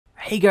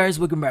Hey guys,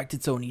 welcome back to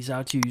Tony's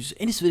How To's.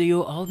 In this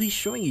video, I'll be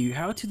showing you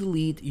how to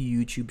delete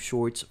YouTube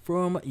Shorts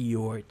from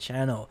your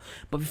channel.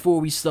 But before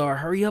we start,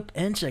 hurry up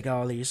and check out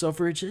our latest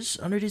offer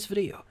just under this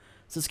video.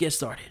 So let's get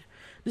started.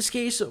 In this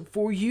case,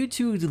 for you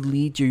to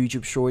delete your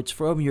YouTube Shorts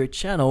from your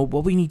channel,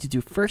 what we need to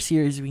do first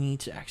here is we need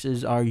to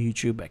access our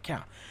YouTube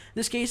account. In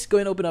this case, go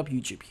and open up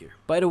YouTube here.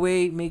 By the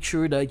way, make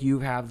sure that you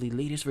have the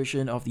latest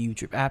version of the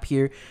YouTube app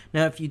here.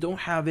 Now, if you don't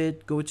have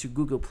it, go to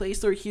Google Play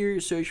Store here,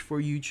 search for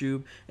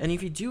YouTube. And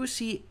if you do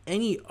see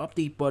any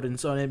update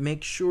buttons on it,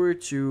 make sure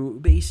to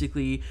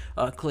basically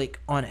click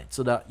on it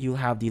so that you'll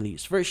have the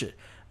latest version.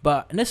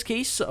 But in this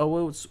case,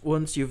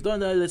 once you've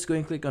done that, let's go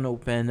and click on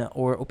open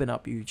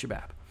up your YouTube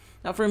app.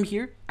 Now from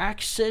here,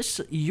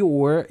 access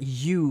your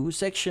You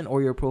section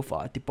or your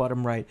profile at the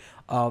bottom right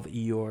of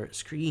your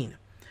screen.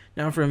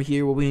 Now from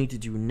here, what we need to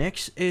do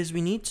next is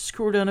we need to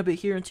scroll down a bit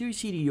here until you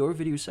see the Your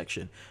Video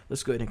section.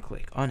 Let's go ahead and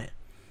click on it.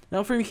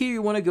 Now from here,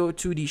 you want to go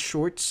to the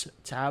Shorts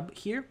tab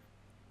here.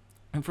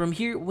 And from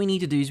here, what we need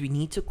to do is we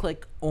need to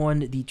click on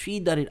the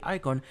three-dotted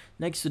icon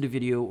next to the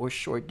video or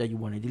short that you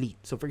want to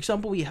delete. So for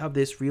example, we have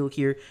this reel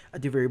here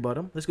at the very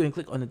bottom. Let's go and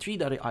click on the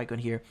three-dotted icon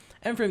here.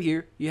 And from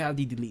here, you have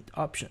the delete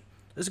option.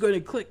 Let's go ahead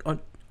and click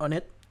on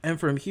it. And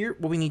from here,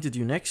 what we need to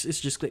do next is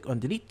just click on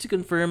delete to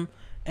confirm.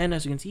 And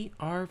as you can see,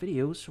 our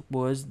videos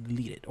was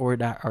deleted, or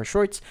that our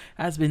shorts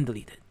has been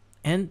deleted.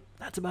 And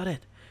that's about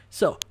it.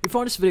 So if you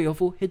found this video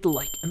helpful, hit the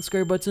like and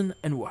subscribe button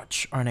and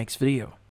watch our next video.